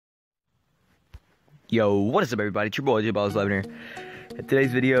Yo, what is up, everybody? It's your boy J-Balls11 here.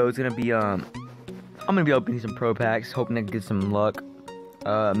 Today's video is gonna be I'm gonna be opening some pro packs, hoping to get some luck.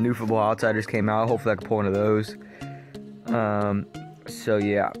 New Football Outsiders came out. Hopefully I can pull one of those. So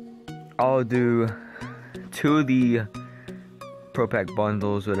yeah, I'll do 2 of the pro pack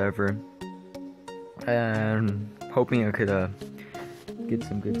bundles, whatever, and hoping I could get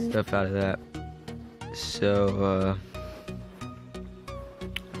some good stuff out of that. So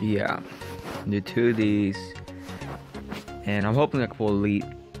yeah, do 2 of these, and I'm hoping I can pull elite.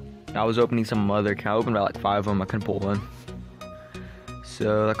 I was opening some other account. I opened about like 5 of them. I couldn't pull one.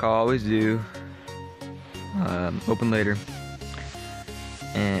 So like I always do, open later.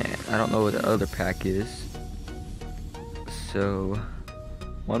 And I don't know what the other pack is. So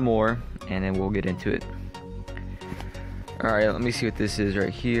one more, and then we'll get into it. Alright, let me see what this is right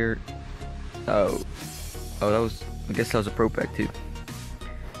here. Oh, that was, I guess that was a pro pack too.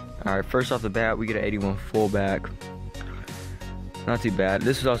 Alright, first off the bat, we get an 81 fullback. Not too bad.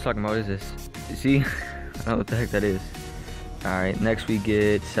 This is what I was talking about. What is this? You see? I don't know what the heck that is. Alright, next we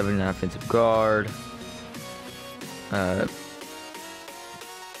get 79 offensive guard.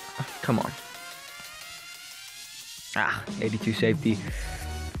 Come on. 82 safety.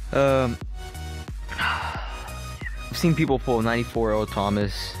 I've seen people pull 94 Earl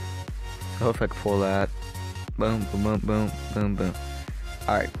Thomas. I hope I can pull that. Boom, boom, boom, boom, boom, boom.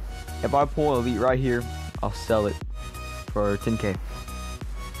 Alright. If I pull elite right here, I'll sell it for 10K.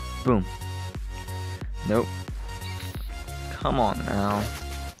 Boom. Nope. Come on now.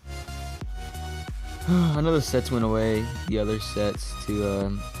 I know the sets went away. The other sets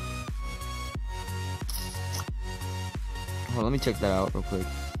to hold on, let me check that out real quick.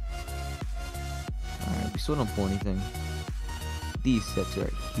 Alright, we still don't pull anything. These sets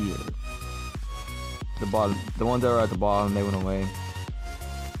are here. The bottom, the ones that are at the bottom, they went away.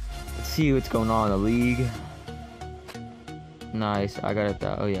 Let's see what's going on in the league. Nice, I got it.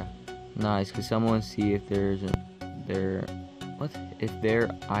 Oh yeah, nice. Cause someone see if there's what? If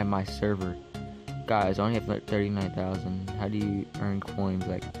I'm my server. Guys, I only have like 39,000. How do you earn coins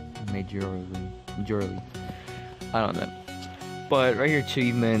like majorly? I don't know. But right here,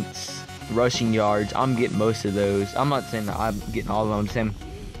 achievements, rushing yards. I'm getting most of those. I'm not saying that I'm getting all of them. I'm saying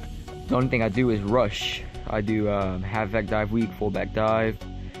the only thing I do is rush. I do halfback dive weak, fullback dive,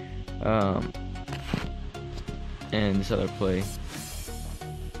 and this other play.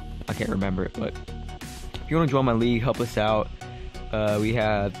 I can't remember it, but if you want to join my league, help us out. We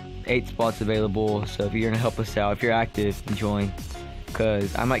have 8 spots available, so if you're gonna help us out, if you're active, join.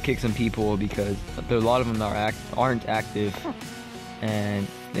 Cause I might kick some people because there are a lot of them that aren't active, and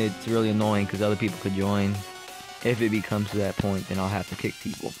it's really annoying because other people could join. If it becomes to that point, then I'll have to kick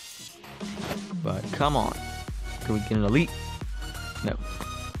people. But come on, can we get an elite? No.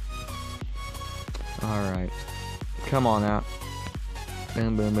 All right, come on now.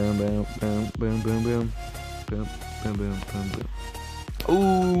 Boom, boom, boom, boom, boom, boom, boom, boom, boom, boom, boom, boom, boom.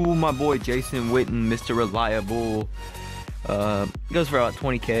 Ooh, my boy Jason Witten, Mr. Reliable. Goes for about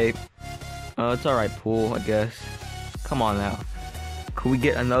 20K. It's alright pool, I guess. Come on now. Could we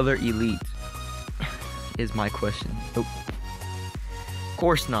get another elite? Is my question. Nope. Of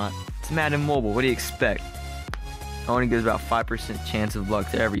course not. It's Madden Mobile. What do you expect? Only gives about 5% chance of luck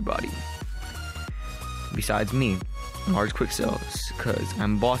to everybody. Besides me. Large quick sells. Because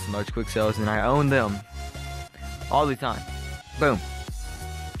I'm boss in large quick sells and I own them. All the time. Boom.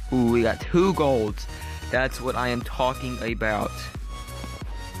 Ooh, we got 2 golds. That's what I am talking about.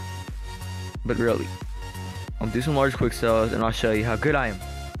 But really, I'll do some large quick sells and I'll show you how good I am.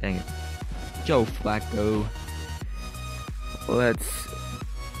 Dang it. Joe Flacco. Let's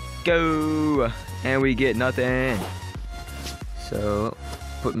go. And we get nothing. So,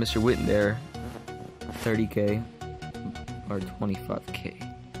 put Mr. Witten there. 30K. Or 25K.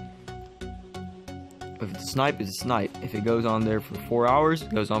 If it's a snipe, it's a snipe. If it goes on there for 4 hours, it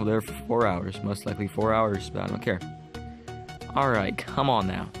goes on there for 4 hours. Most likely 4 hours, but I don't care. Alright, come on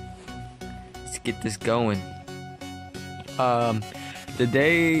now. Let's get this going. The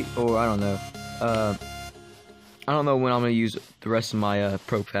day, or I don't know. I don't know when I'm going to use the rest of my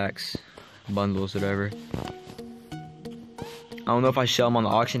pro packs, bundles, whatever. I don't know if I sell them on the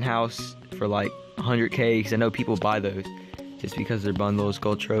auction house for like 100K, because I know people buy those just because they're bundles.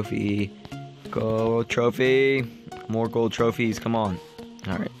 Gold trophy. Gold trophy. More gold trophies. Come on.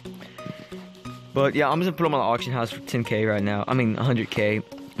 Alright. But yeah, I'm just gonna put them on the auction house for 10K right now. I mean 100K.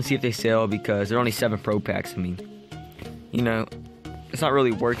 And see if they sell, because they're only 7 pro packs. I mean, you know, it's not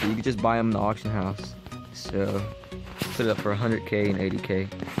really worth it. You can just buy them in the auction house. So put it up for 100K and 80K.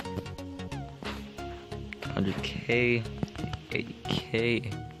 100K,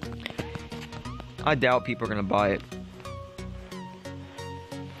 80K. I doubt people are gonna buy it.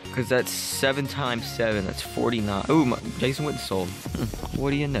 Cause that's 7 times 7. That's 49. Ooh, Jason Witten sold.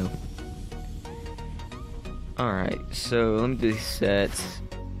 What do you know? All right, so let me do sets,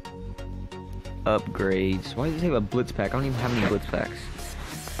 upgrades. Why does it say a blitz pack? I don't even have any blitz packs.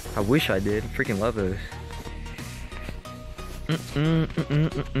 I wish I did. I freaking love those.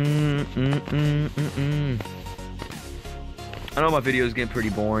 I know my videos getting pretty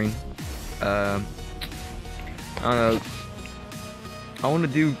boring. I don't know. I want to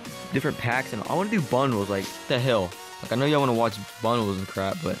do different packs and I want to do bundles. Like, what the hell? Like, I know y'all want to watch bundles and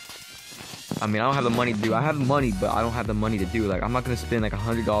crap, but I mean, I don't have the money to do. I have the money, but I don't have the money to do. Like, I'm not gonna spend like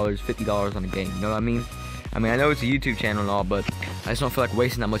 $100, $50 on a game. You know what I mean? I mean, I know it's a YouTube channel and all, but I just don't feel like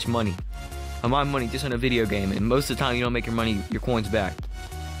wasting that much money. My money just on a video game, and most of the time you don't make your coins back.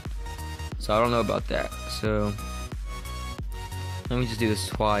 So I don't know about that. So let me just do this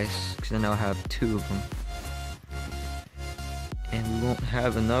twice, because I now have 2 of them. And we won't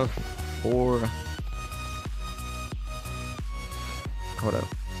have enough for... Hold up.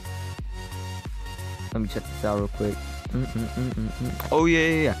 Let me check this out real quick. Oh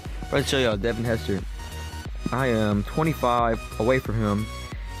yeah. Let's show y'all Devin Hester. I am 25 away from him,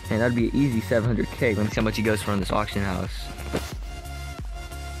 and that'd be an easy 700K. Let me see how much he goes for in this auction house.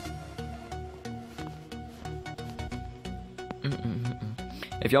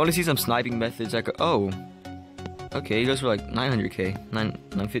 If y'all want to see some sniping methods, I could. Oh, okay, he goes for like 900K,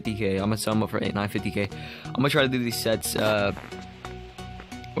 950K. I'm gonna sell him up for 950K. I'm gonna try to do these sets.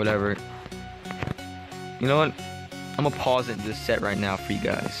 Whatever. You know what? I'm gonna pause it in this set right now for you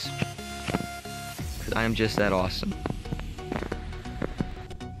guys, because I am just that awesome.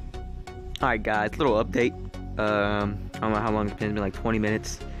 Alright guys, little update. I don't know how long it's been like 20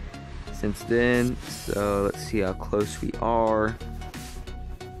 minutes since then. So let's see how close we are.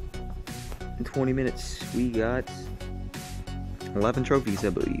 In 20 minutes we got 11 trophies, I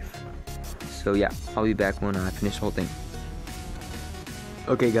believe. So yeah, I'll be back when I finish the whole thing.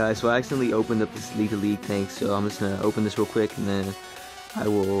 Okay guys, so I accidentally opened up this League to League thing, so I'm just gonna open this real quick and then I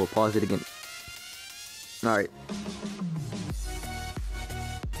will pause it again. Alright.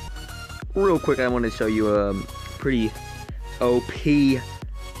 Real quick, I wanted to show you a pretty OP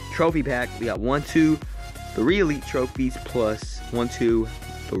trophy pack. We got 1, 2, 3 elite trophies plus 1, 2,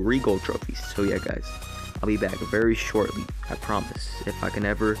 3 gold trophies. So yeah guys, I'll be back very shortly, I promise, if I can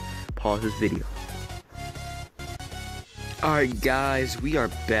ever pause this video. Alright guys, we are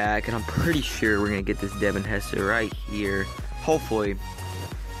back, and I'm pretty sure we're gonna get this Devin Hester right here. Hopefully.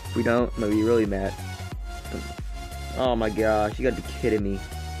 If we don't, I'm gonna be really mad. Oh my gosh, you gotta be kidding me.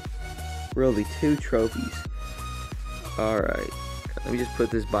 Really, 2 trophies. Alright, let me just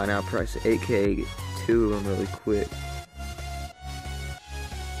put this buy now price at 8K, get 2 of them really quick.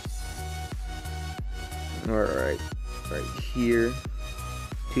 Alright, right here.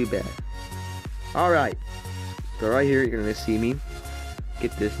 Too bad. Alright. So right here, you're gonna see me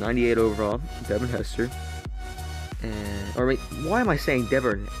get this 98 overall Devin Hester, and or wait, why am I saying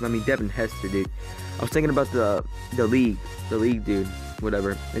Devin Hester, dude? I was thinking about the league dude,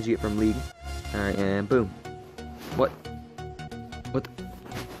 whatever as you get from league. All right, and boom. What?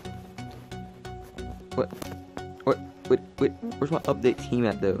 Where's my update team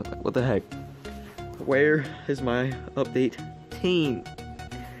at though? Like, what the heck? Where is my update team?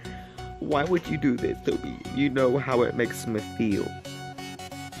 Why would you do this to me? You know how it makes me feel.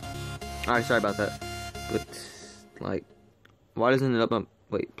 Alright, sorry about that. But, like, why doesn't it up on...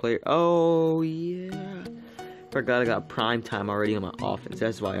 Wait, player... Oh, yeah. Forgot I got prime time already on my offense.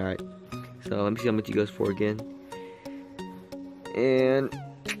 That's why, alright. So, let me see how much he goes for again. And...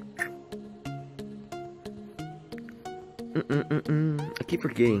 I keep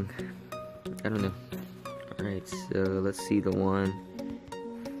forgetting. I don't know. Alright, so let's see the one...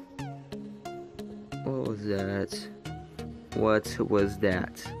 What was that? What was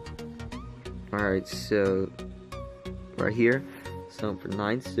that? Alright, so right here, so for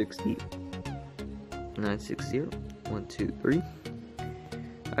 960. 960. 1, 2, 3.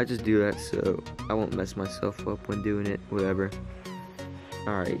 I just do that so I won't mess myself up when doing it, whatever.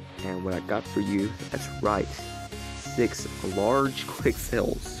 Alright, and what I got for you, that's right. 6 large quick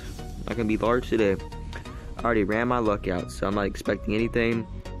sales. Not gonna be large today. I already ran my luck out, so I'm not expecting anything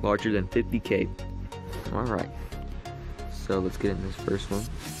larger than 50K. Alright, so let's get in this first one.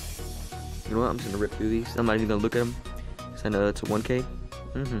 You know what, I'm just gonna rip through these. I'm not even gonna look at them, because I know it's a 1K.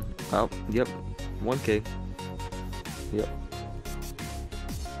 Oh, yep, 1K. Yep.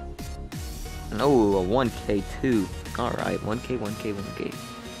 Oh, a 1K too. Alright, 1K, 1K, 1K.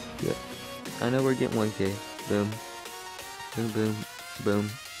 Yep, I know we're getting 1K. Boom. Boom, boom, boom.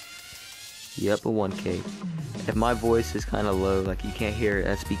 Yep, a 1K. If my voice is kind of low, like you can't hear it,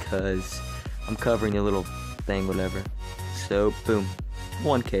 that's because I'm covering a little thing, whatever. So, boom.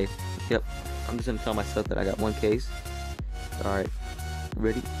 1K. Yep. I'm just gonna tell myself that I got 1Ks. Alright.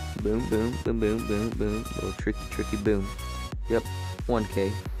 Ready? Boom, boom, boom, boom, boom, boom. Little tricky boom. Yep.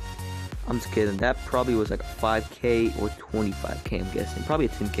 1K. I'm just kidding. That probably was like a 5K or 25K, I'm guessing. Probably a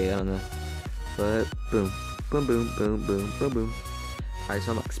 10K, I don't know. But, boom. Boom, boom, boom, boom, boom, boom. Alright,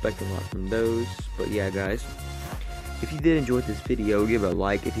 so I'm not expecting a lot from those. But yeah, guys. If you did enjoy this video, give it a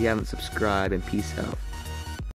like. If you haven't subscribed, and peace out.